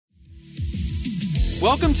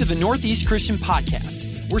Welcome to the Northeast Christian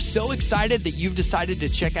Podcast. We're so excited that you've decided to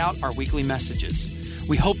check out our weekly messages.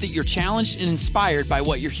 We hope that you're challenged and inspired by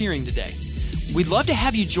what you're hearing today. We'd love to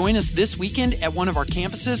have you join us this weekend at one of our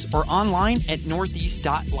campuses or online at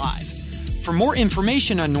northeast.live. For more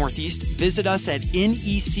information on Northeast, visit us at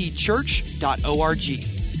necchurch.org.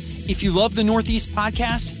 If you love the Northeast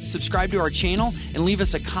Podcast, subscribe to our channel and leave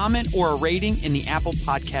us a comment or a rating in the Apple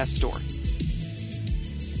Podcast Store.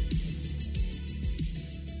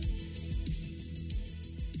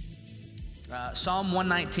 Psalm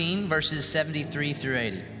 119, verses 73 through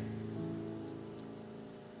 80.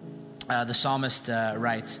 The psalmist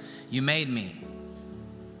writes, "You made me.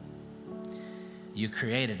 You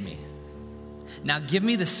created me. Now give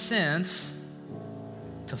me the sense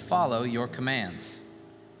to follow your commands.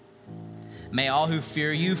 May all who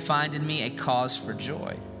fear you find in me a cause for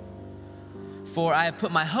joy. For I have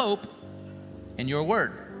put my hope in your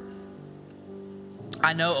word.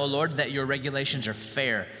 I know, O Lord, that your regulations are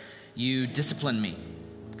fair. You disciplined me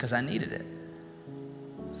because I needed it.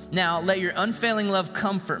 Now let your unfailing love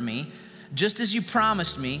comfort me, just as you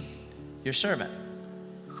promised me, your servant.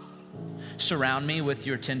 Surround me with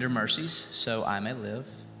your tender mercies, so I may live.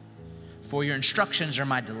 For your instructions are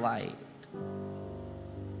my delight.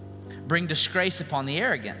 Bring disgrace upon the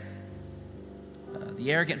arrogant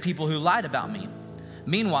people who lied about me.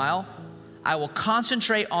 Meanwhile, I will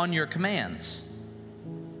concentrate on your commands.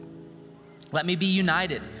 Let me be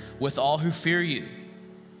united with all who fear you,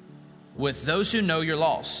 with those who know your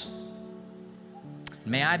laws.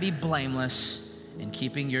 May I be blameless in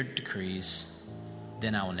keeping your decrees,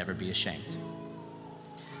 then I will never be ashamed."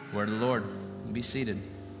 Word of the Lord. Be seated.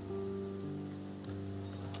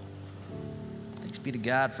 Thanks be to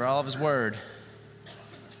God for all of his word.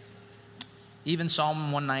 Even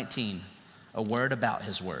Psalm 119, a word about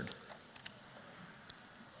his word.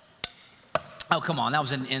 Oh, come on, that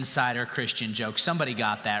was an insider Christian joke. Somebody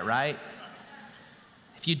got that, right?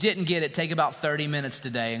 If you didn't get it, take about 30 minutes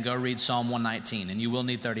today and go read Psalm 119, and you will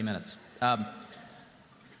need 30 minutes.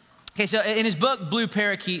 Okay, so in his book, Blue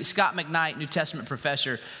Parakeet, Scott McKnight, New Testament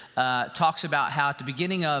professor, talks about how at the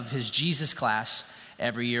beginning of his Jesus class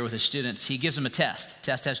every year with his students, he gives them a test. The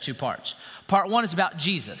test has two parts. Part one is about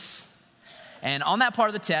Jesus. And on that part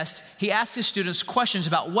of the test, he asks his students questions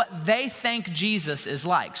about what they think Jesus is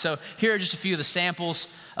like. So here are just a few of the samples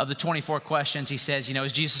of the 24 questions. He says,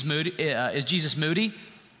 is Jesus moody? Is Jesus moody?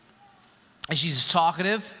 Is Jesus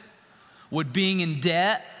talkative? Would being in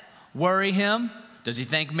debt worry him? Does he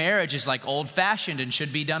think marriage is like old-fashioned and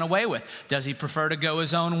should be done away with? Does he prefer to go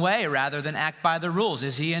his own way rather than act by the rules?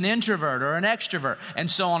 Is he an introvert or an extrovert?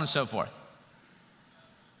 And so on and so forth.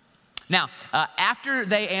 Now, after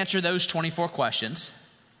they answer those 24 questions,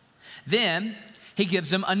 then he gives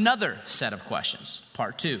them another set of questions,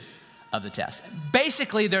 part two of the test.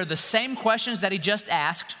 Basically, they're the same questions that he just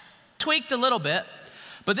asked, tweaked a little bit,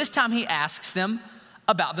 but this time he asks them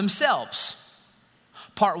about themselves.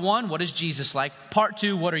 Part one, what is Jesus like? Part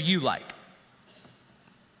two, what are you like?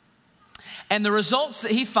 And the results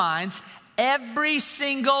that he finds every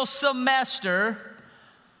single semester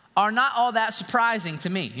are not all that surprising to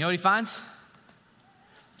me. You know what he finds?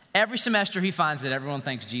 Every semester he finds that everyone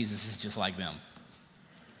thinks Jesus is just like them.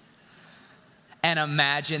 And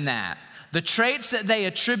imagine that. The traits that they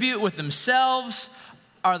attribute with themselves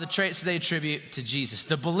are the traits they attribute to Jesus.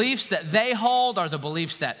 The beliefs that they hold are the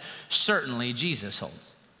beliefs that certainly Jesus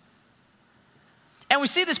holds. And we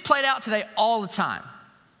see this played out today all the time.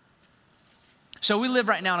 So we live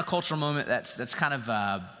right now in a cultural moment that's kind of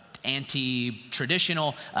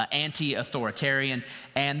anti-traditional, anti-authoritarian.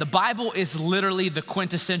 And the Bible is literally the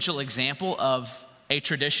quintessential example of a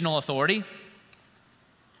traditional authority,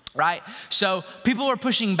 right? So people are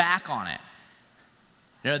pushing back on it.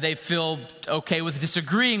 They feel okay with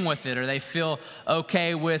disagreeing with it, or they feel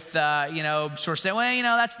okay with, sort of saying,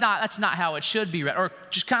 well, that's not how it should be, or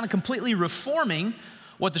just kind of completely reforming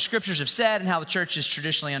what the scriptures have said and how the church has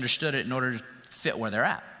traditionally understood it in order to fit where they're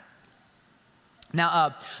at.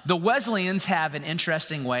 Now, the Wesleyans have an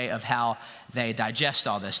interesting way of how they digest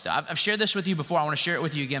all this stuff. I've shared this with you before. I want to share it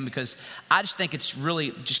with you again because I just think it's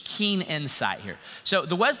really just keen insight here. So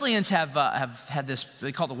the Wesleyans have had this,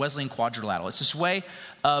 they call it the Wesleyan quadrilateral. It's this way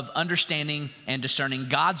of understanding and discerning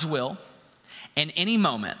God's will in any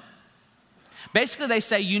moment. Basically, they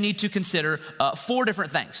say you need to consider 4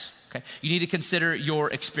 different things. Okay, you need to consider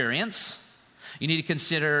your experience. You need to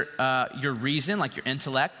consider your reason, like your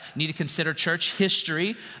intellect. You need to consider church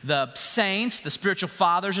history, the saints, the spiritual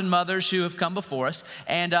fathers and mothers who have come before us.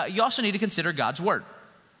 And you also need to consider God's word.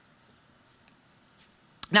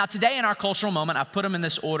 Now, today in our cultural moment, I've put them in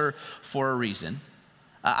this order for a reason.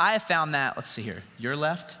 I have found that, let's see here, your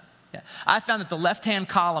left? Yeah. I found that the left-hand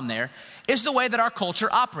column there is the way that our culture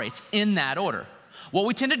operates, in that order. What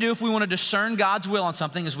we tend to do if we want to discern God's will on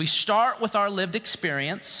something is we start with our lived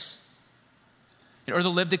experience, or the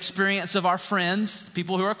lived experience of our friends,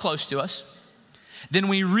 people who are close to us. Then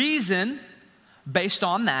we reason based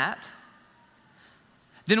on that.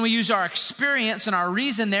 Then we use our experience and our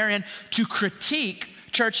reason therein to critique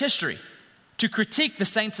church history, to critique the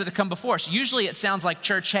saints that have come before us. Usually it sounds like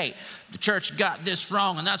church hate. The church got this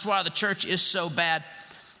wrong, and that's why the church is so bad.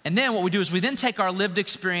 And then what we do is we then take our lived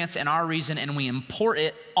experience and our reason and we import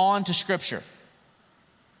it onto Scripture.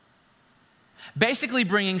 Basically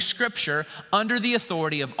bringing Scripture under the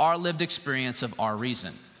authority of our lived experience of our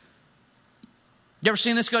reason. You ever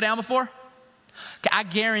seen this go down before? I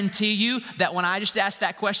guarantee you that when I just asked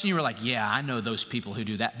that question, you were like, yeah, I know those people who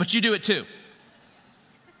do that. But you do it too.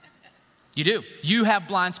 You do. You have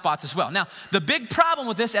blind spots as well. Now, the big problem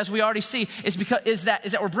with this, as we already see, is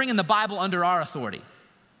that we're bringing the Bible under our authority.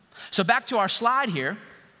 So back to our slide here,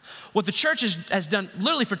 what the church has done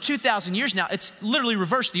literally for 2,000 years now, it's literally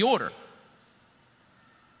reversed the order.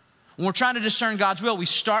 When we're trying to discern God's will, we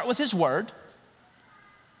start with His Word.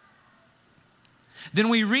 Then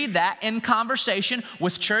we read that in conversation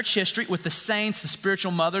with church history, with the saints, the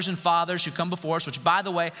spiritual mothers and fathers who come before us, which, by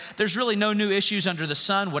the way, there's really no new issues under the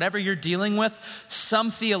sun. Whatever you're dealing with, some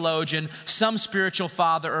theologian, some spiritual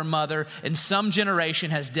father or mother in some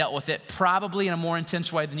generation has dealt with it, probably in a more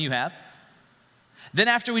intense way than you have. Then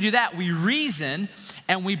after we do that, we reason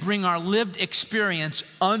and we bring our lived experience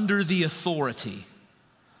under the authority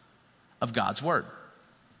of God's Word.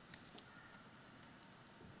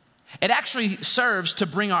 It actually serves to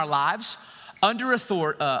bring our lives under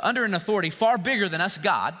an authority far bigger than us,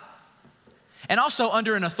 God, and also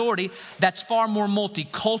under an authority that's far more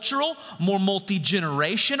multicultural, more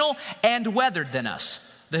multi-generational, and weathered than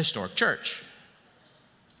us, the historic church.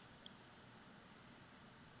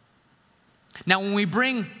 Now, when we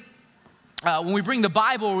bring the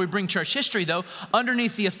Bible or we bring church history, though,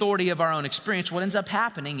 underneath the authority of our own experience, what ends up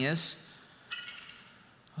happening is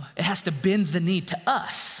it has to bend the knee to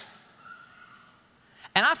us.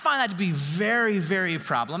 And I find that to be very, very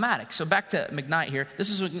problematic. So back to McKnight here. This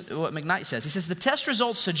is what McKnight says. He says, the test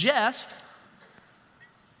results suggest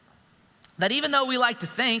that even though we like to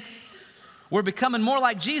think we're becoming more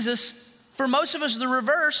like Jesus, for most of us, the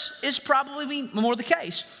reverse is probably more the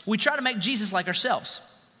case. We try to make Jesus like ourselves.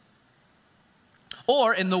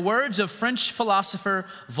 Or in the words of French philosopher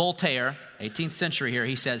Voltaire, 18th century here,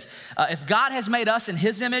 he says, if God has made us in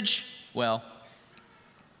His image, well,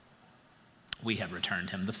 we have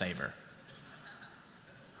returned Him the favor.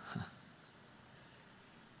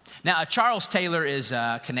 Now, Charles Taylor is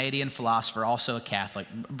a Canadian philosopher, also a Catholic,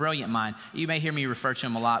 brilliant mind. You may hear me refer to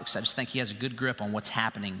him a lot because I just think he has a good grip on what's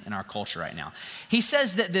happening in our culture right now. He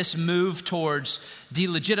says that this move towards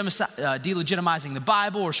delegitimizing the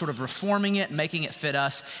Bible or sort of reforming it and making it fit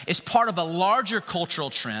us is part of a larger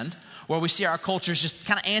cultural trend where we see our culture is just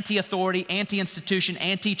kind of anti-authority, anti-institution,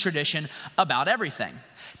 anti-tradition about everything.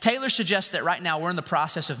 Taylor suggests that right now we're in the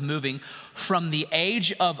process of moving from the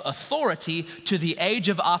age of authority to the age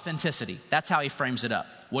of authenticity. That's how he frames it up.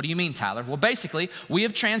 What do you mean, Tyler? Well, basically, we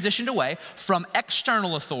have transitioned away from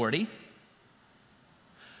external authority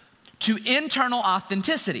to internal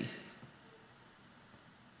authenticity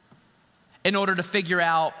in order to figure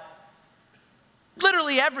out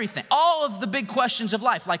literally everything, all of the big questions of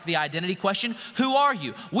life, like the identity question, who are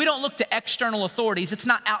you? We don't look to external authorities. It's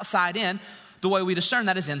not outside in. The way we discern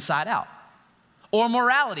that is inside out. Or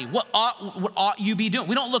morality, what ought you be doing?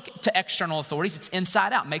 We don't look to external authorities, it's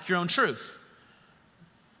inside out. Make your own truth.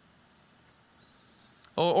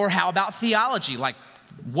 Or how about theology? Like,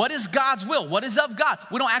 what is God's will? What is of God?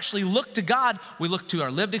 We don't actually look to God. We look to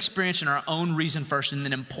our lived experience and our own reason first and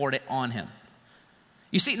then import it on Him.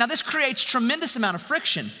 You see, now this creates tremendous amount of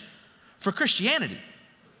friction for Christianity.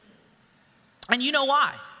 And you know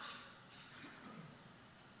why?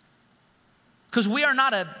 Because we are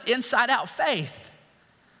not an inside-out faith.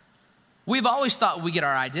 We've always thought we get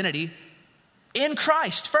our identity in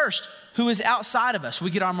Christ first, who is outside of us.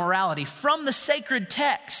 We get our morality from the sacred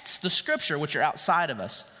texts, the Scripture, which are outside of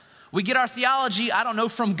us. We get our theology,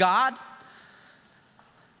 from God,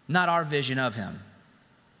 not our vision of Him.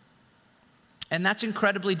 And that's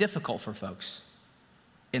incredibly difficult for folks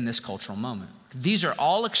in this cultural moment. These are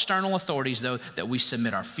all external authorities, though, that we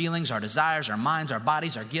submit our feelings, our desires, our minds, our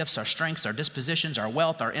bodies, our gifts, our strengths, our dispositions, our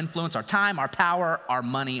wealth, our influence, our time, our power, our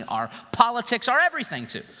money, our politics, our everything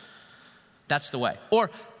to. That's the way. Or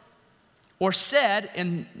said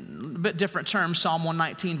in a bit different terms, Psalm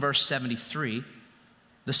 119, verse 73,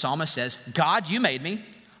 the psalmist says, God, you made me,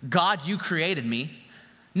 God, you created me.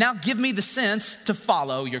 Now give me the sense to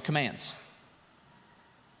follow your commands.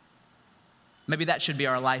 Maybe that should be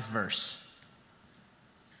our life verse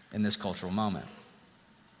in this cultural moment.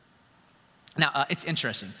 Now, it's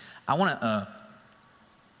interesting. I want to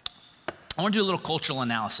do a little cultural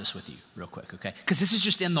analysis with you real quick, okay? Because this is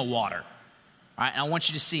just in the water, all right? And I want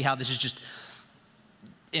you to see how this is just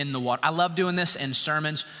in the water. I love doing this in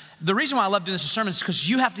sermons. The reason why I love doing this in sermons is because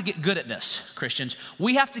you have to get good at this, Christians.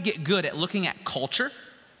 We have to get good at looking at culture,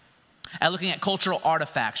 at looking at cultural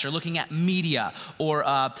artifacts, or looking at media, or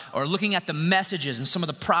looking at the messages and some of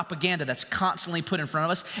the propaganda that's constantly put in front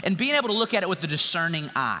of us, and being able to look at it with a discerning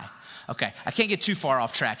eye. Okay, I can't get too far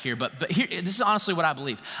off track here, but here, this is honestly what I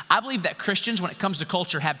believe. I believe that Christians, when it comes to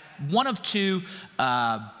culture, have one of two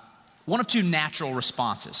natural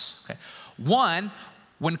responses. Okay, one,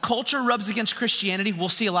 when culture rubs against Christianity, we'll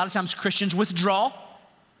see a lot of times Christians withdraw.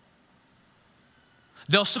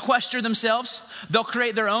 They'll sequester themselves. They'll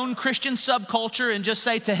create their own Christian subculture and just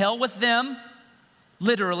say, to hell with them,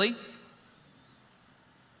 literally.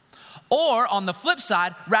 Or on the flip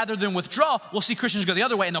side, rather than withdraw, we'll see Christians go the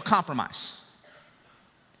other way and they'll compromise.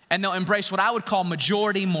 And they'll embrace what I would call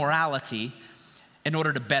majority morality in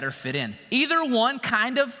order to better fit in. Either one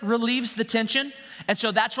kind of relieves the tension, and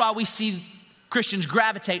so that's why we see Christians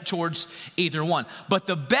gravitate towards either one. But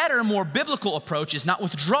the better, more biblical approach is not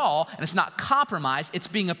withdrawal and it's not compromise. It's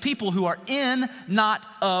being a people who are in, not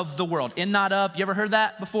of the world. In, not of. You ever heard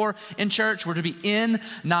that before in church? We're to be in,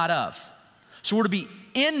 not of. So we're to be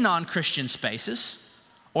in non-Christian spaces,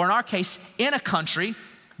 or in our case, in a country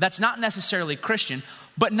that's not necessarily Christian,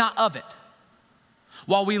 but not of it.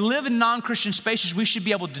 While we live in non-Christian spaces, we should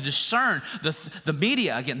be able to discern the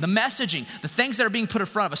media, again, the messaging, the things that are being put in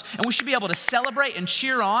front of us. And we should be able to celebrate and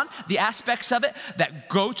cheer on the aspects of it that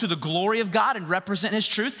go to the glory of God and represent His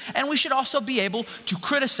truth. And we should also be able to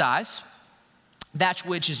criticize that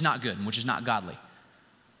which is not good and which is not godly.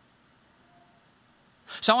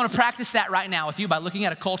 So I want to practice that right now with you by looking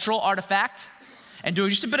at a cultural artifact and doing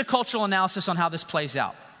just a bit of cultural analysis on how this plays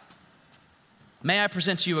out. May I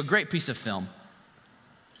present to you a great piece of film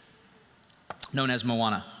known as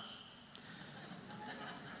Moana.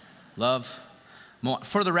 Love Moana.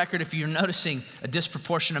 For the record, if you're noticing a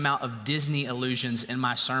disproportionate amount of Disney allusions in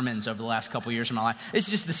my sermons over the last couple of years of my life, it's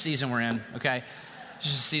just the season we're in, okay? It's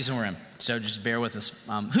just the season we're in, so just bear with us.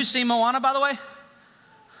 Who's seen Moana, by the way?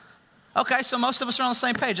 Okay, so most of us are on the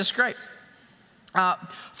same page. That's great.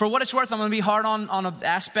 For what it's worth, I'm going to be hard on an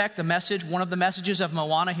aspect, a message, one of the messages of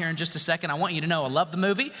Moana here in just a second. I want you to know I love the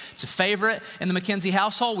movie. It's a favorite in the McKenzie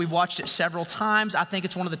household. We've watched it several times. I think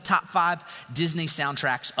it's one of the top 5 Disney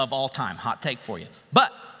soundtracks of all time. Hot take for you.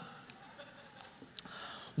 But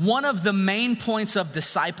one of the main points of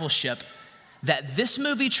discipleship that this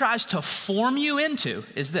movie tries to form you into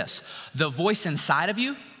is this: the voice inside of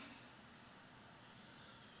you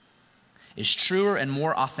is truer and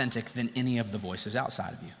more authentic than any of the voices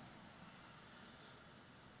outside of you.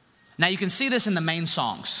 Now you can see this in the main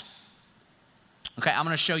songs. Okay, I'm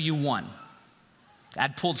going to show you one.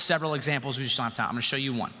 I'd pulled several examples, we just don't have time. I'm going to show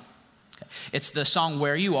you one. Okay. It's the song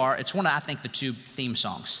Where You Are. It's one of, I think, the 2 theme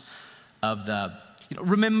songs of the,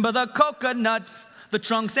 remember the coconut, the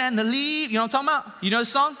trunks and the leaves. You know what I'm talking about? You know the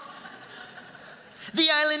song? The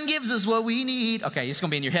island gives us what we need. Okay, it's going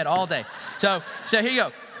to be in your head all day. So here you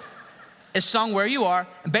go. It's song Where You Are.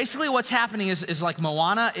 And basically what's happening is like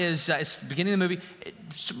Moana is, it's the beginning of the movie,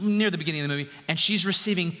 near the beginning of the movie, and she's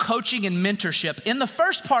receiving coaching and mentorship in the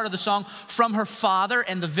first part of the song from her father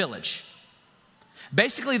and the village.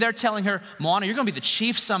 Basically, they're telling her, Moana, you're going to be the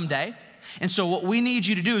chief someday. And so what we need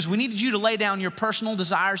you to do is we need you to lay down your personal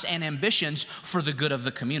desires and ambitions for the good of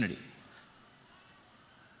the community.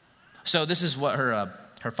 So this is what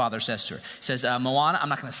her father says to her. He says, Moana, I'm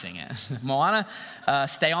not going to sing it. Moana,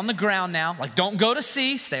 stay on the ground now. Like, don't go to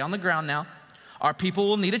sea. Stay on the ground now. Our people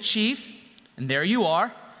will need a chief, and there you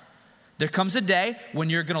are. There comes a day when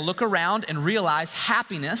you're going to look around and realize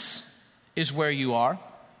happiness is where you are.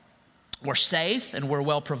 We're safe and we're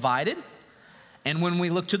well provided. And when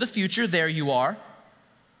we look to the future, there you are.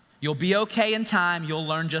 You'll be okay in time. You'll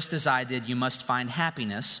learn just as I did. You must find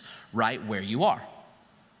happiness right where you are.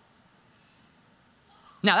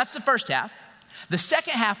 Now, that's the first half. The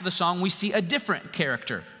second half of the song, we see a different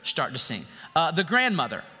character start to sing, the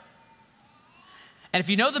grandmother. And if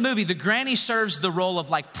you know the movie, the granny serves the role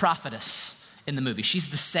of like prophetess in the movie. She's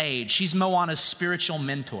the sage. She's Moana's spiritual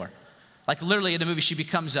mentor. Like literally in the movie, she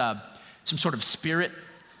becomes some sort of spirit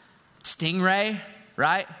stingray,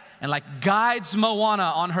 right? And like guides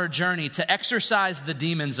Moana on her journey to exorcise the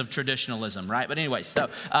demons of traditionalism, right? But anyways, so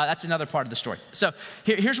that's another part of the story. So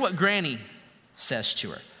here's what Granny says to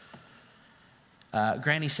her.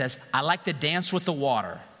 Granny says, I like to dance with the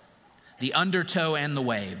water, the undertow and the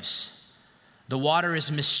waves. The water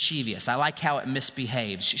is mischievous. I like how it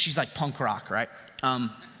misbehaves. She's like punk rock, right?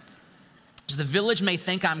 So the village may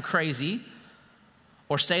think I'm crazy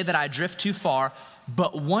or say that I drift too far,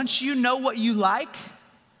 but once you know what you like,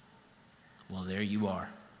 well, there you are.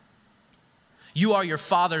 You are your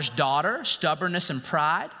father's daughter, stubbornness and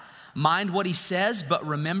pride. Mind what he says, but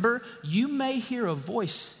remember, you may hear a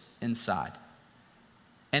voice inside.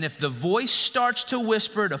 And if the voice starts to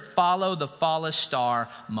whisper to follow the fallen star,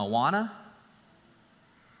 Moana,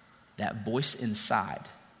 that voice inside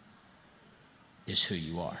is who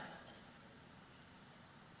you are.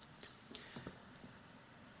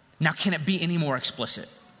 Now, can it be any more explicit?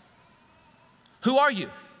 Who are you?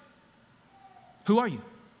 Who are you?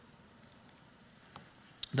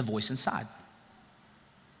 The voice inside.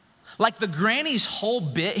 Like the granny's whole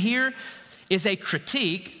bit here is a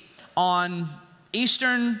critique on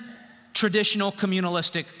Eastern traditional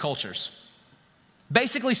communalistic cultures.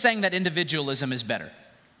 Basically saying that individualism is better.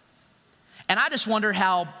 And I just wonder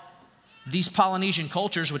how these Polynesian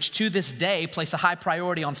cultures, which to this day place a high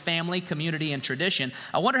priority on family, community, and tradition,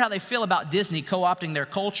 I wonder how they feel about Disney co-opting their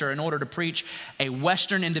culture in order to preach a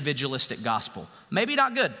Western individualistic gospel. Maybe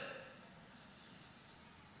not good.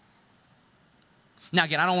 Now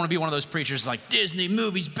again, I don't want to be one of those preachers like, Disney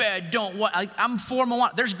movies bad, don't what. I'm for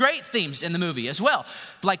Moana. There's great themes in the movie as well.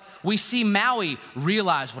 Like we see Maui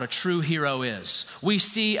realize what a true hero is. We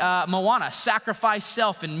see Moana sacrifice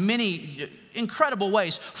self in many incredible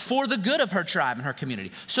ways for the good of her tribe and her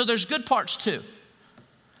community. So there's good parts too.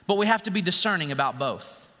 But we have to be discerning about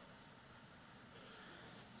both.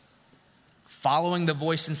 Following the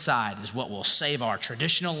voice inside is what will save our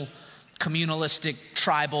traditional communalistic,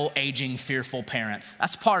 tribal, aging, fearful parents.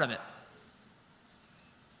 That's part of it.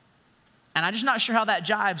 And I'm just not sure how that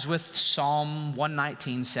jives with Psalm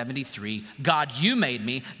 119:73. God, you made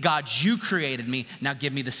me. God, you created me. Now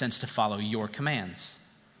give me the sense to follow your commands.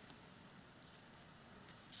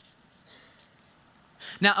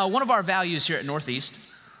 Now, one of our values here at Northeast,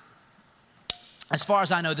 as far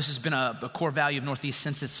as I know, this has been a core value of Northeast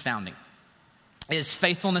since its founding, is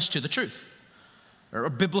faithfulness to the truth. Or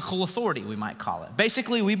biblical authority, we might call it.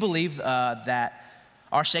 Basically, we believe that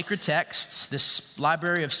our sacred texts, this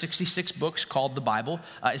library of 66 books called the Bible,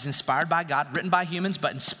 is inspired by God, written by humans,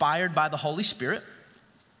 but inspired by the Holy Spirit.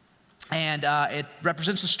 And it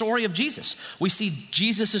represents the story of Jesus. We see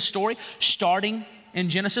Jesus' story starting in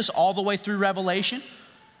Genesis all the way through Revelation.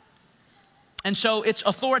 And so it's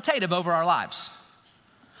authoritative over our lives.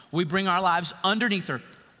 We bring our lives underneath,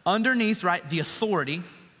 right, the authority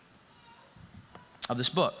of this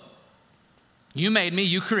book. You made me,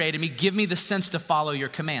 you created me, give me the sense to follow your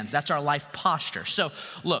commands. That's our life posture. So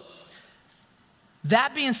look,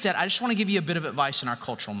 that being said, I just want to give you a bit of advice in our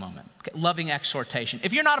cultural moment. Okay, loving exhortation.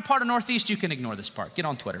 If you're not a part of Northeast, you can ignore this part. Get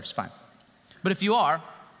on Twitter, it's fine. But if you are,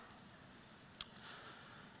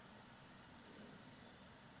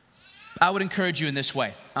 I would encourage you in this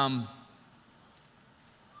way.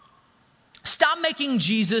 Stop making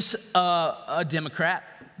Jesus a Democrat.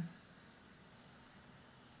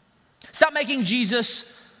 Stop making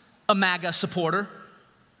Jesus a MAGA supporter.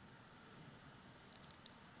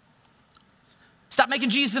 Stop making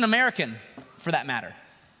Jesus an American, for that matter.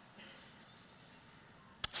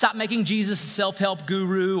 Stop making Jesus a self-help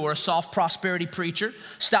guru or a soft prosperity preacher.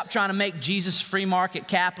 Stop trying to make Jesus a free market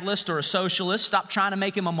capitalist or a socialist. Stop trying to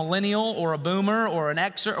make him a millennial or a boomer or an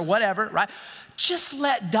Xer or whatever, right? Just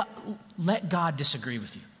let God disagree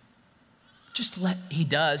with you. He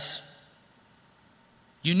does.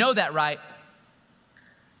 You know that, right?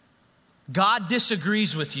 God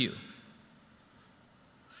disagrees with you.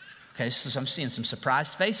 Okay, so I'm seeing some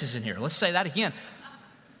surprised faces in here. Let's say that again.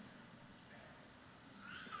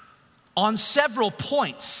 On several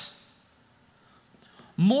points,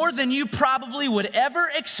 more than you probably would ever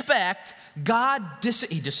expect, God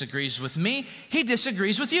he disagrees with me. He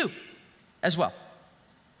disagrees with you as well.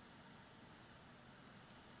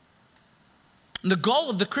 The goal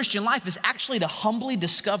of the Christian life is actually to humbly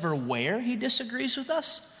discover where he disagrees with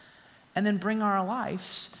us and then bring our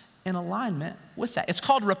lives in alignment with that. It's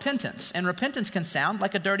called repentance. And repentance can sound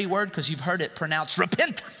like a dirty word because you've heard it pronounced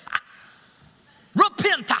repenta.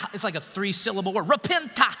 Repenta. It's like a 3-syllable word.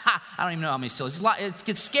 Repenta. I don't even know how many syllables. It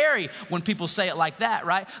gets scary when people say it like that,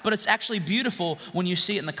 right? But it's actually beautiful when you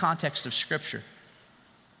see it in the context of Scripture.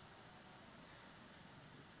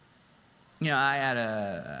 You know,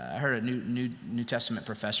 I heard a New Testament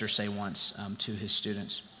professor say once to his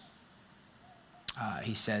students,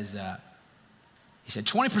 he said,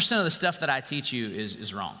 20% of the stuff that I teach you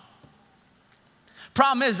is wrong.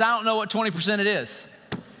 Problem is, I don't know what 20% it is.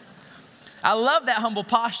 I love that humble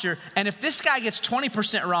posture. And if this guy gets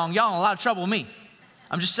 20% wrong, y'all in a lot of trouble with me.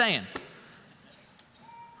 I'm just saying.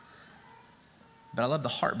 But I love the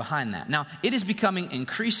heart behind that. Now, it is becoming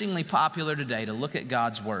increasingly popular today to look at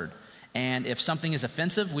God's word. And if something is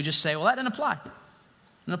offensive, we just say, well, that doesn't apply. It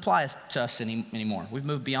doesn't apply to us anymore. We've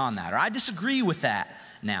moved beyond that. Or I disagree with that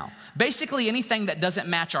now. Basically, anything that doesn't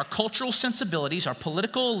match our cultural sensibilities, our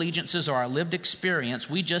political allegiances, or our lived experience,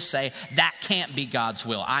 we just say, that can't be God's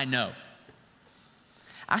will. I know.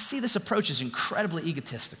 I see this approach as incredibly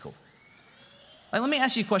egotistical. Like, let me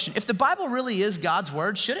ask you a question. If the Bible really is God's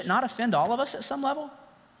word, should it not offend all of us at some level?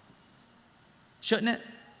 Shouldn't it?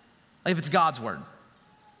 Like, if it's God's word.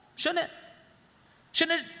 Shouldn't it?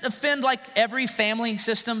 Shouldn't it offend like every family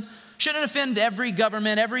system? Shouldn't it offend every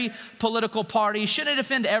government, every political party? Shouldn't it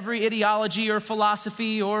offend every ideology or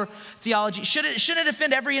philosophy or theology? Shouldn't it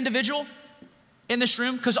offend every individual in this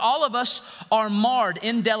room? Because all of us are marred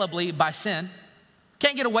indelibly by sin.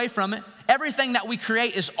 Can't get away from it. Everything that we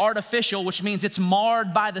create is artificial, which means it's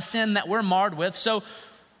marred by the sin that we're marred with. So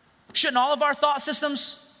shouldn't all of our thought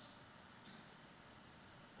systems,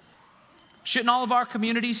 shouldn't all of our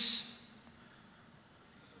communities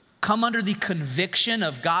come under the conviction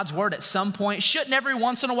of God's word at some point? Shouldn't every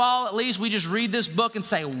once in a while, at least, we just read this book and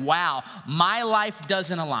say, wow, my life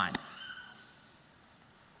doesn't align?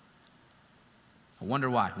 I wonder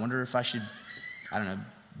why. I wonder if I should, I don't know,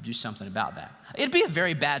 do something about that. It'd be a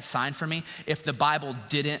very bad sign for me if the Bible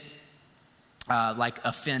didn't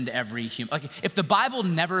offend every human. Like, if the Bible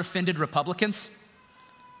never offended Republicans,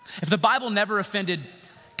 if the Bible never offended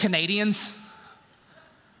Canadians,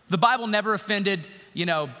 the Bible never offended,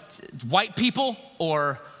 white people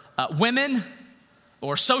or women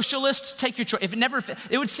or socialists, take your choice. If it never,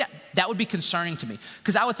 that would be concerning to me,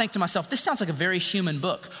 because I would think to myself, this sounds like a very human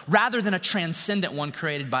book rather than a transcendent one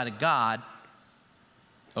created by the God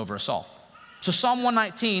over us all. So Psalm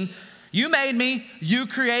 119, you made me, you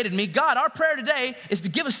created me. God, our prayer today is to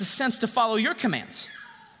give us the sense to follow your commands,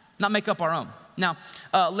 not make up our own. Now,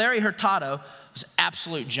 Larry Hurtado was an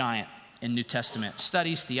absolute giant in New Testament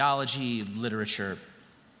studies, theology, literature.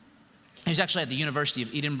 He was actually at the University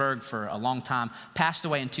of Edinburgh for a long time, passed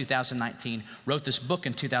away in 2019, wrote this book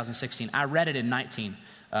in 2016. I read it in 19,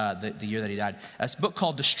 the year that he died. It's a book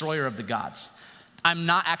called Destroyer of the Gods. I'm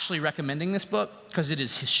not actually recommending this book because it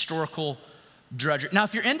is historical drudgery. Now,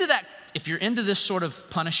 if you're into this sort of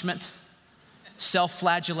punishment,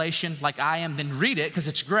 self-flagellation like I am, then read it because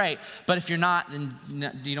it's great. But if you're not, then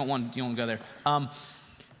you don't want to go there.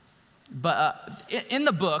 In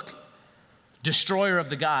the book, Destroyer of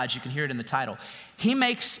the Gods, you can hear it in the title, he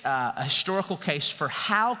makes a historical case for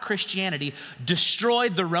how Christianity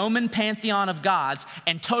destroyed the Roman pantheon of gods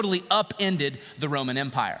and totally upended the Roman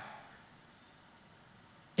Empire.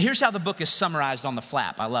 Here's how the book is summarized on the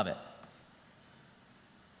flap. I love it.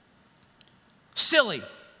 Silly,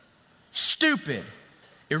 stupid,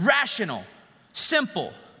 irrational,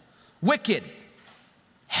 simple, wicked,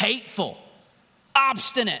 hateful,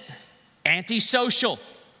 obstinate, antisocial,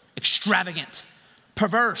 extravagant,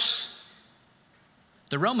 perverse.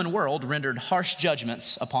 The Roman world rendered harsh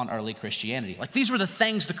judgments upon early Christianity. Like, these were the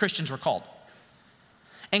things the Christians were called,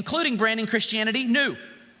 including branding Christianity new.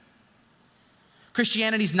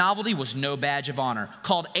 Christianity's novelty was no badge of honor.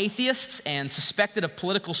 Called atheists and suspected of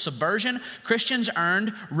political subversion, Christians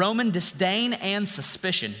earned Roman disdain and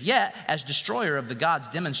suspicion. Yet, as Destroyer of the Gods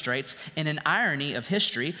demonstrates, in an irony of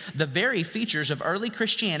history, the very features of early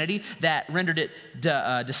Christianity that rendered it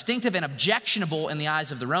distinctive and objectionable in the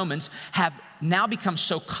eyes of the Romans have now become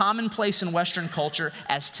so commonplace in Western culture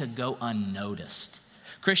as to go unnoticed.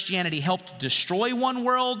 Christianity helped destroy one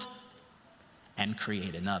world and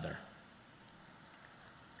create another.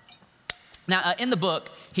 Now, in the book,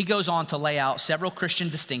 he goes on to lay out several Christian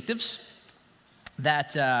distinctives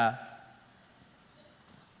that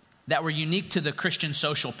were unique to the Christian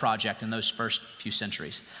social project in those first few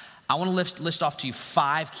centuries. I want to list off to you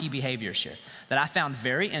 5 key behaviors here that I found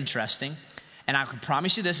very interesting, and I can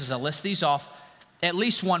promise you this, as I list these off, at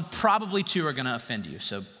least 1, probably 2 are going to offend you,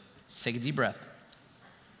 so take a deep breath.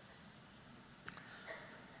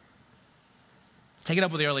 Take it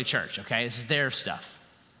up with the early church, okay? This is their stuff.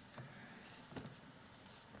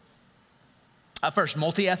 First,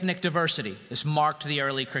 multi-ethnic diversity. This marked the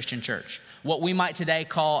early Christian church. What we might today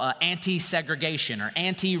call anti-segregation or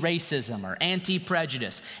anti-racism or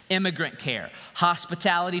anti-prejudice, immigrant care,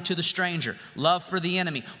 hospitality to the stranger, love for the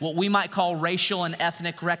enemy, what we might call racial and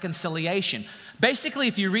ethnic reconciliation. Basically,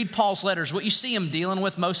 if you read Paul's letters, what you see him dealing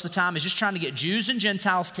with most of the time is just trying to get Jews and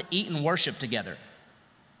Gentiles to eat and worship together.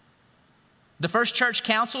 The first church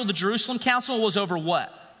council, the Jerusalem council, was over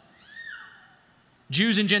what?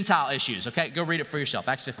 Jews and Gentile issues, okay? Go read it for yourself,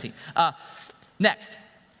 Acts 15.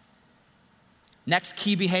 Next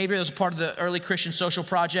key behavior that was a part of the early Christian social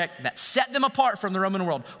project that set them apart from the Roman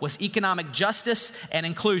world was economic justice and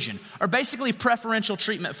inclusion, or basically preferential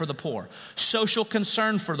treatment for the poor, social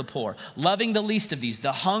concern for the poor, loving the least of these,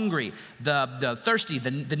 the hungry, the thirsty,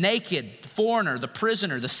 the naked, the foreigner, the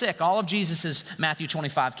prisoner, the sick, all of Jesus's Matthew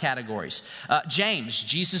 25 categories. James,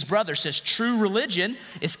 Jesus' brother, says true religion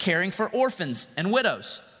is caring for orphans and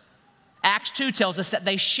widows. Acts 2 tells us that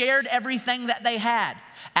they shared everything that they had.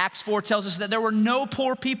 Acts 4 tells us that there were no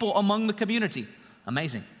poor people among the community.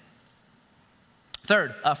 Amazing.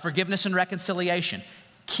 Third, forgiveness and reconciliation.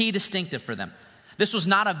 Key distinctive for them. This was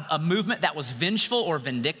not a movement that was vengeful or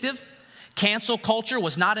vindictive. Cancel culture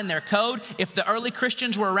was not in their code. If the early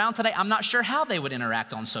Christians were around today, I'm not sure how they would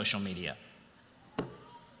interact on social media.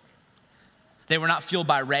 They were not fueled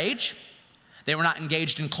by rage. They were not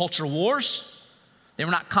engaged in culture wars. They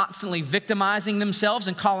were not constantly victimizing themselves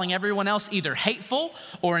and calling everyone else either hateful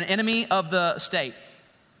or an enemy of the state.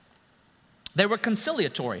 They were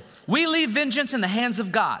conciliatory. We leave vengeance in the hands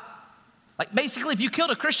of God. Like basically, if you killed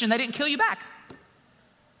a Christian, they didn't kill you back.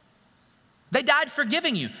 They died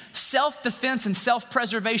forgiving you. Self-defense and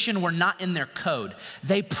self-preservation were not in their code.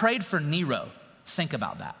 They prayed for Nero. Think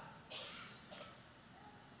about that.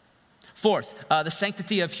 Fourth, the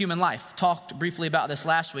sanctity of human life. Talked briefly about this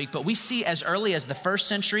last week, but we see as early as the first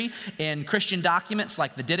century in Christian documents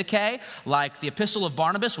like the Didache, like the Epistle of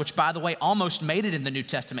Barnabas, which by the way almost made it in the New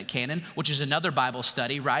Testament canon, which is another Bible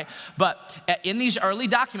study, right? But in these early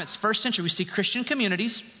documents, first century, we see Christian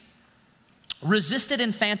communities resisted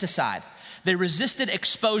infanticide. They resisted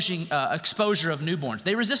exposure of newborns.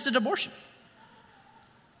 They resisted abortion.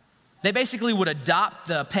 They basically would adopt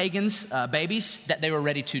the pagans' babies that they were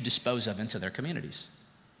ready to dispose of into their communities.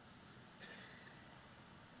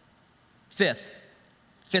 Fifth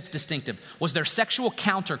distinctive was their sexual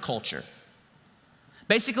counterculture.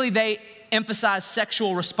 Basically, they emphasized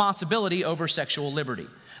sexual responsibility over sexual liberty.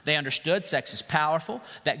 They understood sex is powerful,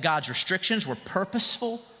 that God's restrictions were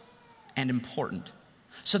purposeful and important.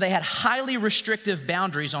 So they had highly restrictive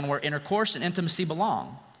boundaries on where intercourse and intimacy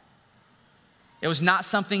belong. It was not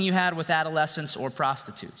something you had with adolescents or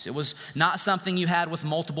prostitutes. It was not something you had with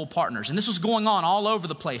multiple partners. And this was going on all over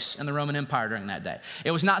the place in the Roman Empire during that day. It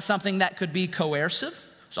was not something that could be coercive.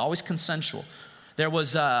 It was always consensual. There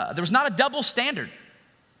was not a double standard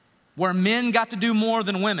where men got to do more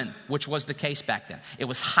than women, which was the case back then. It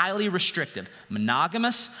was highly restrictive,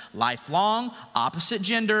 monogamous, lifelong, opposite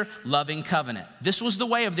gender, loving covenant. This was the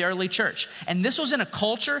way of the early church. And this was in a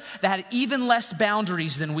culture that had even less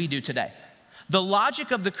boundaries than we do today. The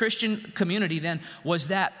logic of the Christian community then was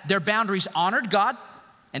that their boundaries honored God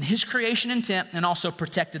and his creation intent and also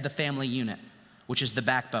protected the family unit, which is the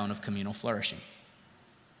backbone of communal flourishing.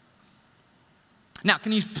 Now,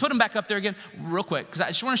 can you put them back up there again real quick? Because I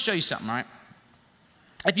just want to show you something, all right?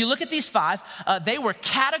 If you look at these five, they were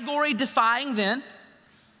category defying then.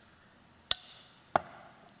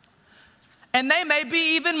 And they may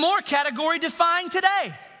be even more category defying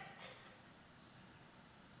today.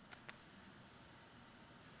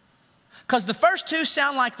 Because the first two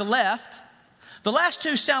sound like the left, the last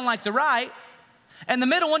two sound like the right, and the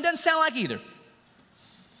middle one doesn't sound like either.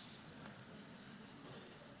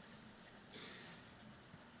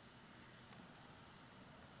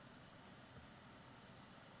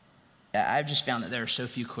 I've just found that there are so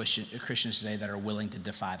few Christians today that are willing to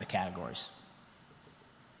defy the categories.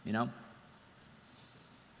 You know?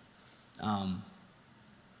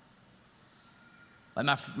 Like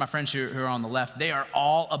my friends who are on the left, they are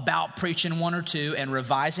all about preaching 1 or 2 and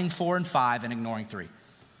revising 4 and 5 and ignoring 3.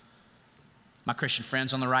 My Christian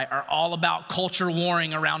friends on the right are all about culture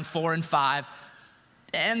warring around 4 and 5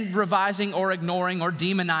 and revising or ignoring or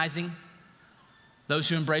demonizing those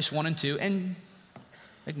who embrace 1 and 2 and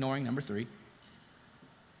ignoring number 3.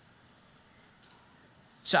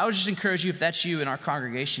 So I would just encourage you, if that's you in our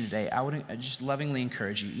congregation today, I would just lovingly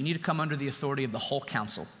encourage you. You need to come under the authority of the whole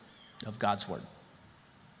counsel of God's word.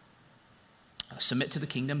 Submit to the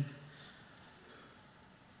kingdom,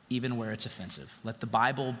 even where it's offensive. Let the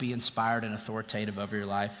Bible be inspired and authoritative over your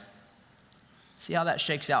life. See how that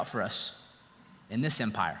shakes out for us in this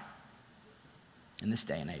empire, in this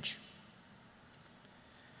day and age.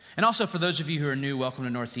 And also for those of you who are new, welcome to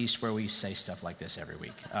Northeast, where we say stuff like this every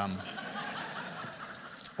week.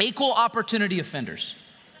 Equal opportunity offenders.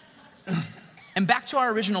 And back to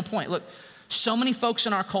our original point. Look, so many folks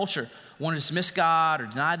in our culture want to dismiss God or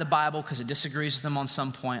deny the Bible because it disagrees with them on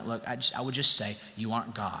some point. Look, I would just say, you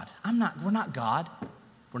aren't God. We're not God.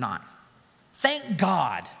 We're not. Thank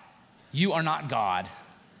God you are not God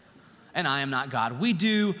and I am not God. We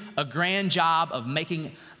do a grand job of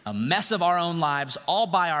making a mess of our own lives all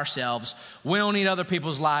by ourselves. We don't need other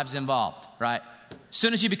people's lives involved, right? As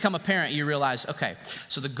soon as you become a parent, you realize, okay,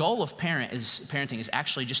 so the goal of parenting is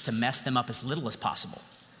actually just to mess them up as little as possible,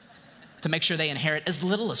 to make sure they inherit as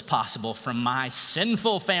little as possible from my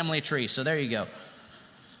sinful family tree. So there you go.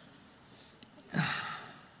 All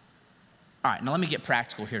right, now let me get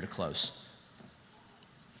practical here to close.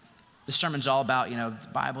 This sermon's all about, the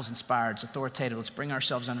Bible's inspired, it's authoritative. Let's bring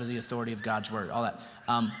ourselves under the authority of God's word, all that.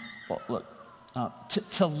 Well, look,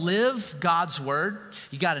 to live God's word,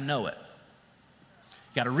 you got to know it.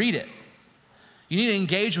 You got to read it. You need to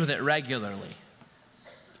engage with it regularly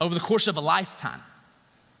over the course of a lifetime.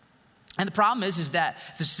 And the problem is that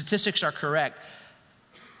if the statistics are correct,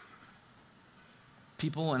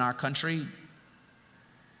 people in our country,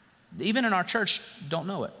 even in our church, don't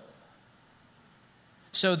know it.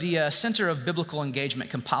 So the Center of Biblical Engagement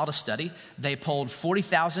compiled a study. They polled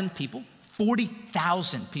 40,000 people,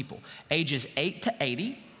 ages 8 to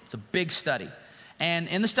 80. It's a big study. And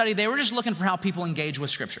in the study, they were just looking for how people engage with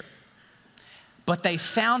Scripture. But they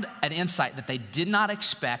found an insight that they did not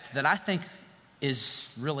expect that I think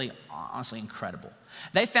is really, honestly, incredible.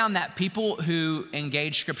 They found that people who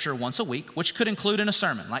engage Scripture once a week, which could include in a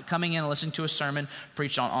sermon, like coming in and listening to a sermon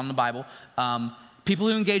preached on the Bible, people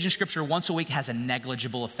who engage in Scripture once a week has a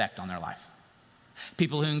negligible effect on their life.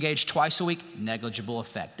 People who engage twice a week, negligible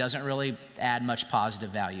effect. Doesn't really add much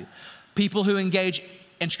positive value. People who engage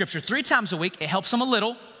in Scripture 3 times a week, it helps them a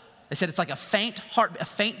little. They said it's like a faint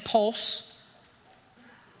pulse.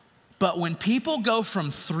 But when people go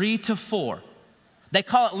from 3 to 4, they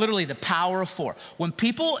call it literally the power of 4. When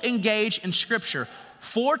people engage in Scripture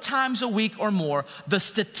 4 times a week or more, the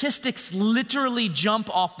statistics literally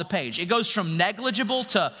jump off the page. It goes from negligible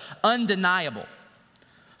to undeniable.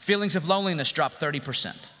 Feelings of loneliness drop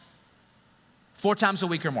 30%. 4 times a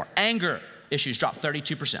week or more. Anger issues drop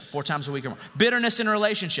 32%, 4 times a week or more. Bitterness in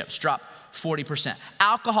relationships drop 40%.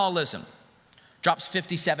 Alcoholism drops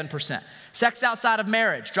 57%. Sex outside of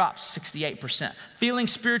marriage drops 68%. Feeling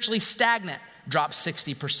spiritually stagnant drops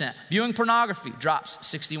 60%. Viewing pornography drops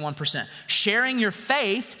 61%. Sharing your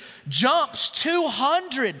faith jumps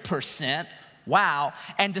 200%. Wow.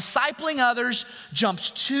 And discipling others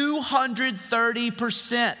jumps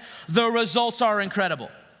 230%. The results are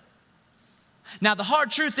incredible. Now, the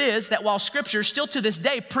hard truth is that while Scripture still to this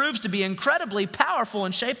day proves to be incredibly powerful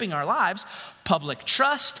in shaping our lives, public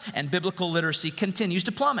trust and biblical literacy continues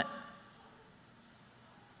to plummet.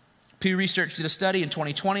 Pew Research did a study in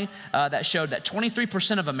 2020 that showed that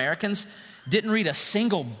 23% of Americans didn't read a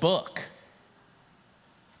single book.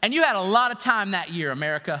 And you had a lot of time that year,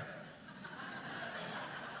 America.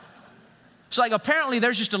 So apparently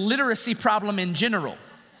there's just a literacy problem in general.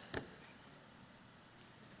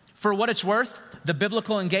 For what it's worth, the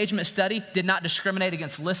biblical engagement study did not discriminate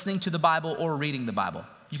against listening to the Bible or reading the Bible.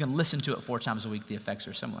 You can listen to it 4 times a week. The effects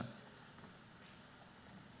are similar.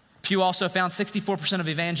 Pew also found 64% of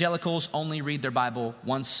evangelicals only read their Bible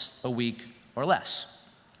once a week or less.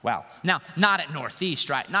 Wow. Now, not at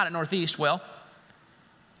Northeast, right? Not at Northeast. Well,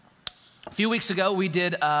 a few weeks ago, we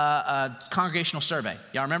did a congregational survey.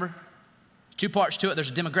 Y'all remember? 2 parts to it.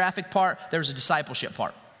 There's a demographic part. There's a discipleship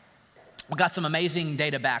part. We got some amazing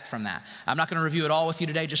data back from that. I'm not going to review it all with you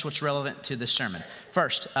today, just what's relevant to this sermon.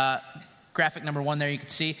 First, graphic number 1 there, you can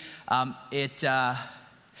see. It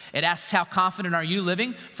asks, how confident are you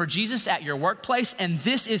living for Jesus at your workplace? And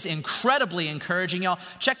this is incredibly encouraging, y'all.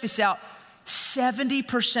 Check this out.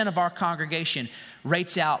 70% of our congregation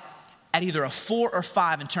rates out at either a 4 or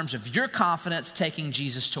 5 in terms of your confidence taking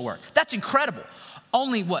Jesus to work. That's incredible.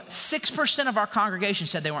 Only 6% of our congregation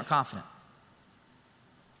said they weren't confident.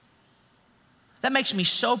 That makes me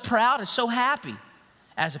so proud and so happy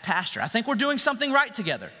as a pastor. I think we're doing something right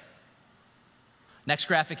together. Next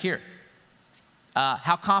graphic here.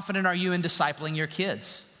 How confident are you in discipling your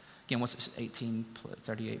kids? Again, what's this? 18,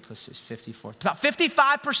 38 plus 54. About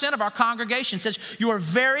 55% of our congregation says you are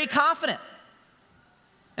very confident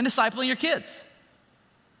in discipling your kids.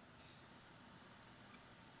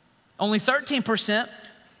 Only 13%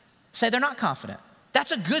 say they're not confident.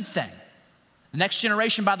 That's a good thing. The next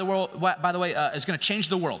generation, by the way, is going to change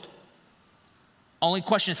the world. Only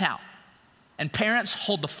question is how. And parents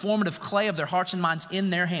hold the formative clay of their hearts and minds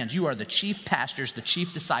in their hands. You are the chief pastors, the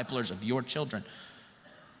chief disciplers of your children.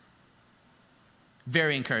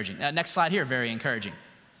 Very encouraging. Next slide here, very encouraging.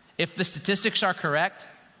 If the statistics are correct,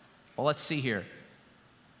 well, let's see here.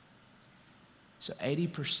 So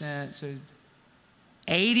 80%, so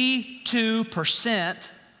 82%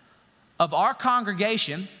 of our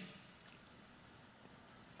congregation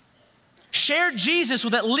shared Jesus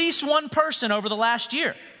with at least one person over the last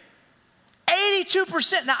year.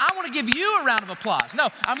 82%. Now, I want to give you a round of applause. No,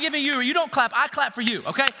 I'm giving you don't clap, I clap for you,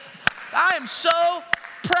 okay? I am so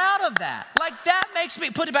proud of that. Like, that makes me,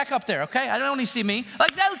 put it back up there, okay? I don't only see me.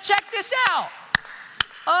 Like, check this out.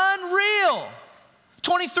 Unreal.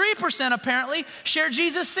 23% apparently share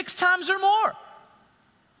Jesus 6 times or more.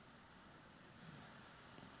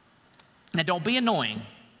 Now, don't be annoying.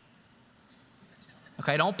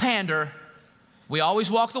 Okay, don't pander. We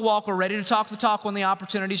always walk the walk. We're ready to talk the talk when the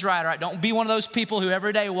opportunity's right, all right? Don't be one of those people who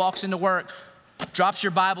every day walks into work, drops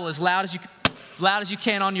your Bible as loud as you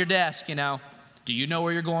can on your desk, you know. Do you know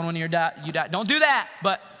where you're going when you die? Don't do that,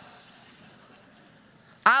 but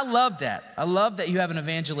I love that. I love that you have an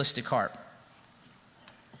evangelistic heart.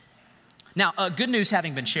 Now, good news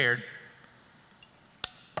having been shared,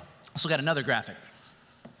 also got another graphic,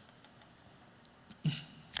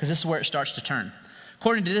 because this is where it starts to turn.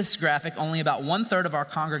 According to this graphic, only about 1/3 of our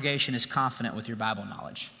congregation is confident with your Bible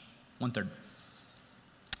knowledge. 1/3.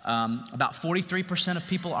 About 43% of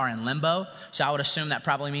people are in limbo. So I would assume that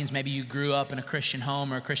probably means maybe you grew up in a Christian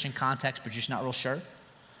home or a Christian context, but you're just not real sure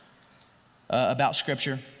about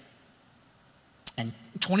Scripture. And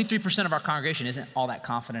 23% of our congregation isn't all that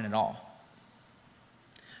confident at all.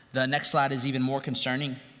 The next slide is even more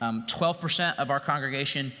concerning. 12% of our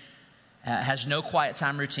congregation has no quiet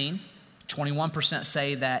time routine. 21%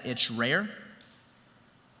 say that it's rare.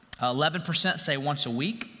 11% say once a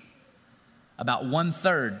week. About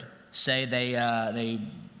 1/3 say they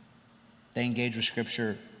engage with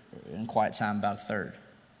Scripture in quiet time about a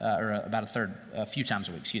third, a few times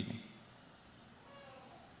a week, excuse me.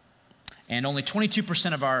 And only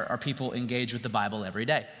 22% of our people engage with the Bible every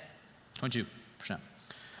day. 22%.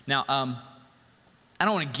 Now, I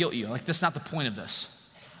don't want to guilt you. Like, that's not the point of this.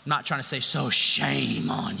 I'm not trying to say, so shame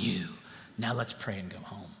on you. Now let's pray and go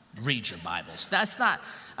home. Read your Bibles.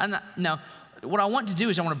 No. What I want to do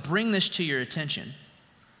is I want to bring this to your attention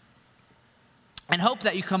and hope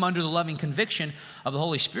that you come under the loving conviction of the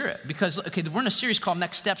Holy Spirit. Because, okay, we're in a series called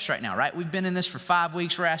Next Steps right now, right? We've been in this for 5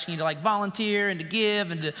 weeks. We're asking you to volunteer and to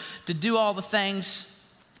give and to do all the things.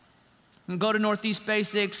 And go to Northeast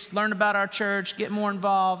Basics, learn about our church, get more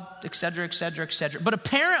involved, et cetera, et cetera, et cetera. But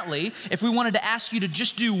apparently, if we wanted to ask you to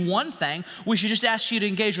just do one thing, we should just ask you to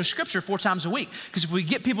engage with Scripture 4 times a week. Because if we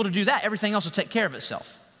get people to do that, everything else will take care of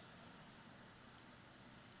itself.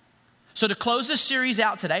 So to close this series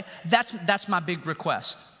out today, that's my big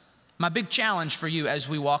request. My big challenge for you as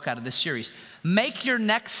we walk out of this series. Make your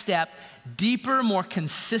next step deeper, more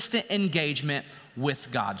consistent engagement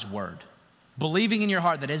with God's Word. Believing in your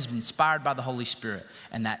heart that it is inspired by the Holy Spirit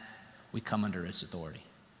and that we come under its authority.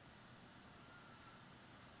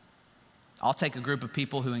 I'll take a group of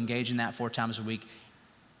people who engage in that 4 times a week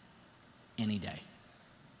any day.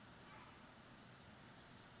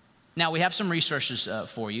 Now, we have some resources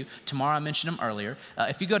for you. Tomorrow, I mentioned them earlier.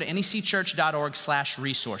 If you go to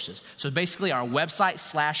necchurch.org/resources. So basically our website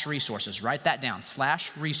 /resources. Write that down,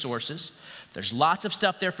 /resources. There's lots of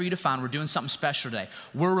stuff there for you to find. We're doing something special today.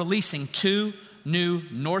 We're releasing 2 new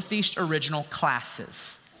Northeast Original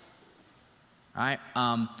classes. All right.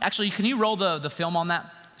 Actually, can you roll the film on that?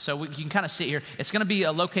 So you can kind of see it here. It's going to be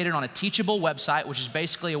located on a Teachable website, which is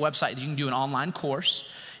basically a website that you can do an online course.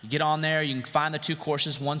 You get on there, you can find the 2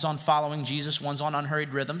 courses. One's on following Jesus, one's on unhurried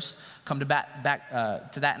rhythms. Come to back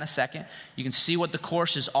to that in a second. You can see what the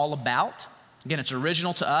course is all about. Again, it's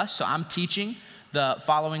original to us, so I'm teaching the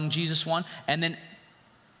following Jesus one. And then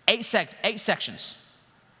 8 sections.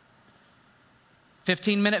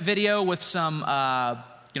 15-minute video with some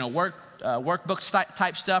workbook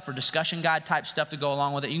type stuff or discussion guide type stuff to go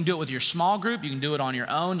along with it. You can do it with your small group. You can do it on your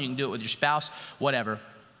own. You can do it with your spouse, whatever.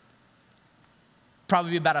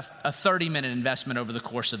 Probably be about a 30-minute investment over the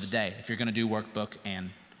course of the day if you're going to do workbook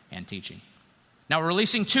and teaching. Now, we're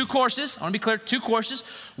releasing 2 courses. I want to be clear, 2 courses.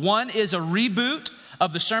 One is a reboot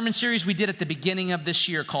of the sermon series we did at the beginning of this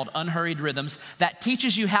year called Unhurried Rhythms that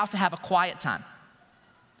teaches you how to have a quiet time,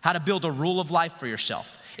 how to build a rule of life for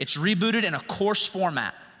yourself. It's rebooted in a course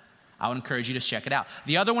format. I would encourage you to check it out.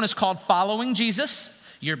 The other one is called Following Jesus.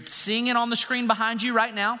 You're seeing it on the screen behind you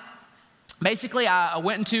right now. Basically, I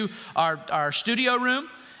went into our studio room,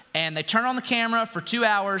 and they turned on the camera for 2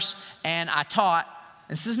 hours, and I taught.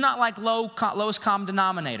 And this is not like lowest common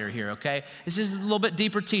denominator here, okay? This is a little bit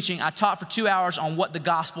deeper teaching. I taught for 2 hours on what the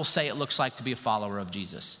Gospels say it looks like to be a follower of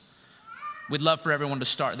Jesus. We'd love for everyone to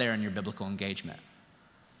start there in your biblical engagement.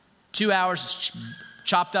 2 hours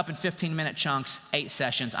chopped up in 15-minute chunks, 8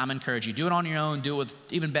 sessions. I'm encouraging you. Do it on your own. Do it with,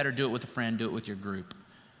 even better, do it with a friend. Do it with your group.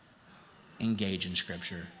 Engage in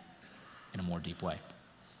Scripture in a more deep way.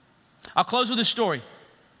 I'll close with a story.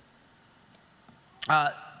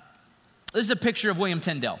 This is a picture of William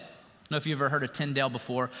Tyndale. I don't know if you've ever heard of Tyndale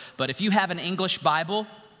before, but if you have an English Bible,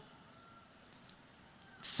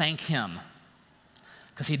 thank him,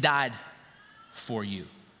 because he died for you.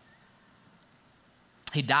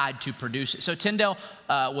 He died to produce it. So Tyndale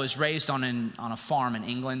was raised on a farm in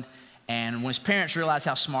England, and when his parents realized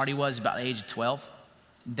how smart he was, about the age of 12,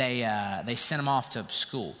 they sent him off to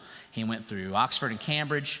school. He went through Oxford and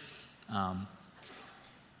Cambridge,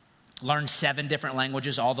 learned 7 different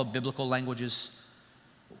languages. All the biblical languages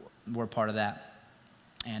were part of that.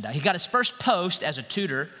 And he got his first post as a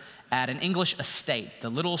tutor at an English estate, the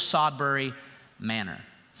Little Sodbury Manor.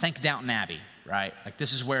 Think Downton Abbey, right? Like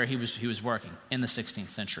this is where he was working in the 16th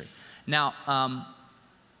century. Now,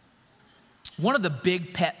 one of the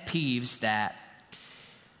big pet peeves that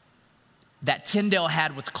Tyndale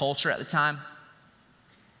had with the culture at the time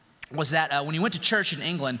was that when he went to church in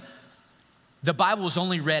England, the Bible was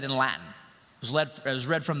only read in Latin. It was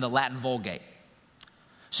read from the Latin Vulgate.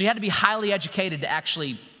 So you had to be highly educated to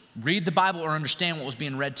actually read the Bible or understand what was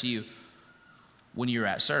being read to you when you were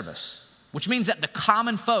at service, which means that the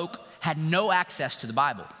common folk had no access to the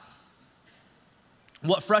Bible.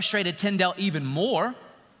 What frustrated Tyndale even more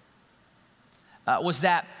was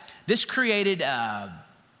that this created a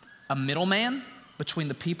middleman between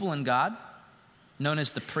the people and God, known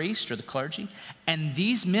as the priest or the clergy, and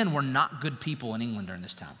these men were not good people in England during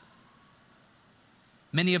this time.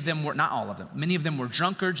 Many of them were, not all of them, many of them were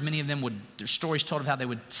drunkards. Many of them there's stories told of how they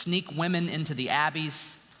would sneak women into the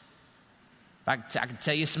abbeys. I could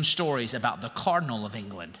tell you some stories about the Cardinal of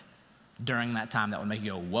England during that time that would make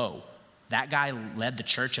you go, whoa, that guy led the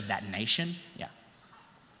church of that nation? Yeah.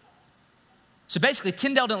 So basically,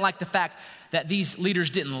 Tyndale didn't like the fact that these leaders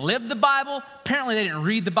didn't live the Bible. Apparently, they didn't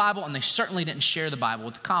read the Bible, and they certainly didn't share the Bible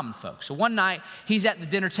with the common folk. So one night, he's at the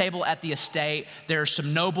dinner table at the estate. There are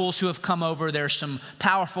some nobles who have come over. There's some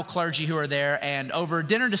powerful clergy who are there. And over a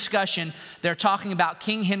dinner discussion, they're talking about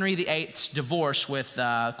King Henry VIII's divorce with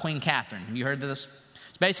Queen Catherine. Have you heard of this?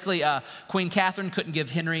 Basically, Queen Catherine couldn't give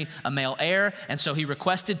Henry a male heir, and so he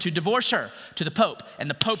requested to divorce her to the Pope. And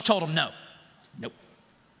the Pope told him no. Nope.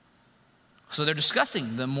 So they're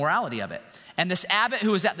discussing the morality of it. And this abbot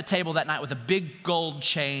who was at the table that night with a big gold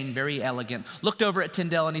chain, very elegant, looked over at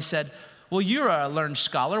Tyndale and he said, well, you're a learned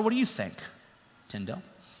scholar. What do you think, Tyndale?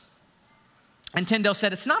 And Tyndale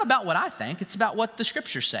said, it's not about what I think. It's about what the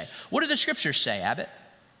scriptures say. What do the scriptures say, abbot?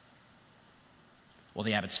 Well,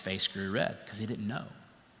 the abbot's face grew red because he didn't know.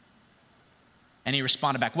 And he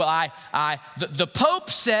responded back, well, the Pope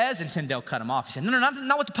says, and Tyndale cut him off. He said, no,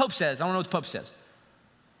 not what the Pope says. I don't know what the Pope says.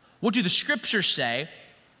 What do the scriptures say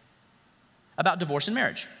about divorce and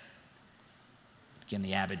marriage? Again,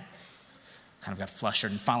 the abbot kind of got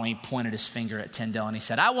flustered and finally pointed his finger at Tyndale and he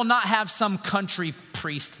said, I will not have some country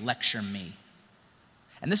priest lecture me.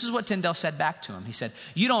 And this is what Tyndale said back to him. He said,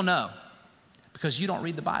 you don't know because you don't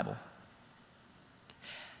read the Bible.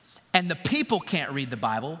 And the people can't read the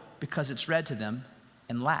Bible because it's read to them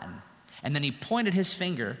in Latin. And then he pointed his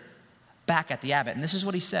finger back at the abbot. And this is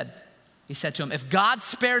what he said. He said to him, if God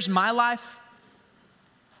spares my life,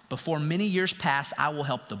 before many years pass, I will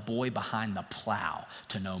help the boy behind the plow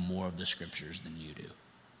to know more of the scriptures than you do.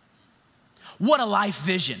 What a life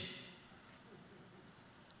vision.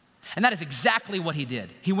 And that is exactly what he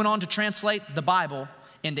did. He went on to translate the Bible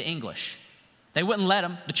into English. They wouldn't let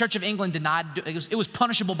him. The Church of England denied, it was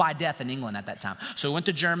punishable by death in England at that time. So he went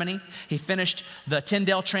to Germany. He finished the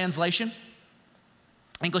Tyndale translation,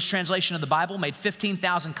 English translation of the Bible, made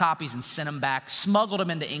 15,000 copies and sent them back, smuggled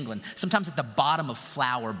them into England, sometimes at the bottom of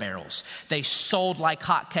flour barrels. They sold like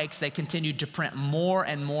hotcakes. They continued to print more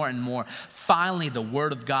and more and more. Finally, the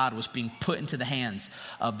word of God was being put into the hands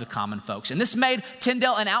of the common folks. And this made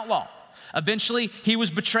Tyndale an outlaw. Eventually, he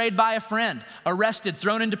was betrayed by a friend, arrested,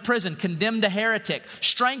 thrown into prison, condemned a heretic,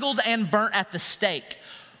 strangled and burnt at the stake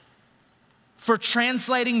for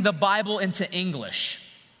translating the Bible into English.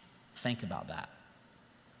 Think about that.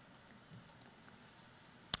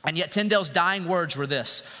 And yet Tyndale's dying words were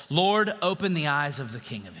this: Lord, open the eyes of the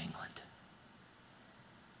King of England.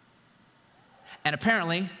 And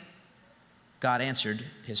apparently, God answered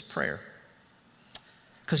his prayer.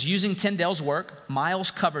 Because using Tyndale's work, Miles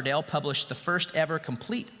Coverdale published the first ever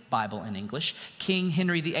complete Bible in English. King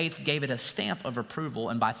Henry VIII gave it a stamp of approval,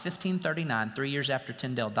 and by 1539, 3 years after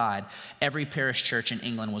Tyndale died, every parish church in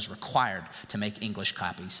England was required to make English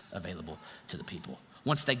copies available to the people.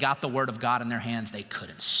 Once they got the word of God in their hands, they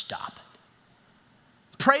couldn't stop it.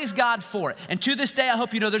 Praise God for it. And to this day, I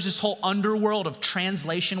hope you know there's this whole underworld of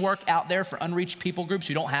translation work out there for unreached people groups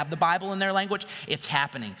who don't have the Bible in their language. It's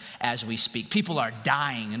happening as we speak. People are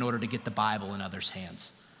dying in order to get the Bible in others'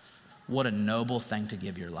 hands. What a noble thing to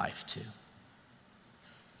give your life to.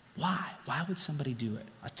 Why? Why would somebody do it?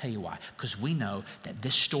 I'll tell you why. Because we know that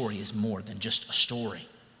this story is more than just a story.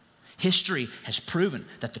 History has proven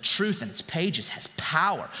that the truth in its pages has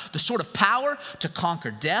power. The sort of power to conquer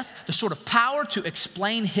death, the sort of power to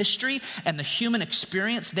explain history and the human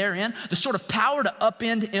experience therein, the sort of power to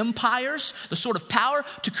upend empires, the sort of power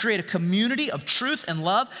to create a community of truth and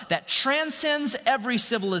love that transcends every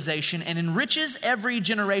civilization and enriches every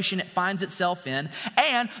generation it finds itself in,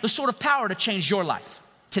 and the sort of power to change your life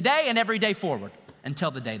today and every day forward until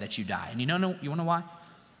the day that you die. And you want to know why?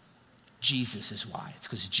 Jesus is why. It's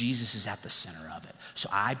because Jesus is at the center of it. So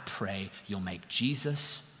I pray you'll make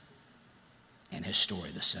Jesus and his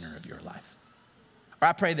story the center of your life. Or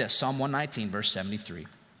I pray this, Psalm 119, verse 73.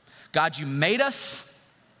 God, you made us.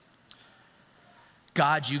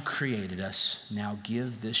 God, you created us. Now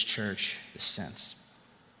give this church the sense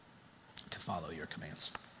to follow your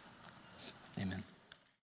commands. Amen.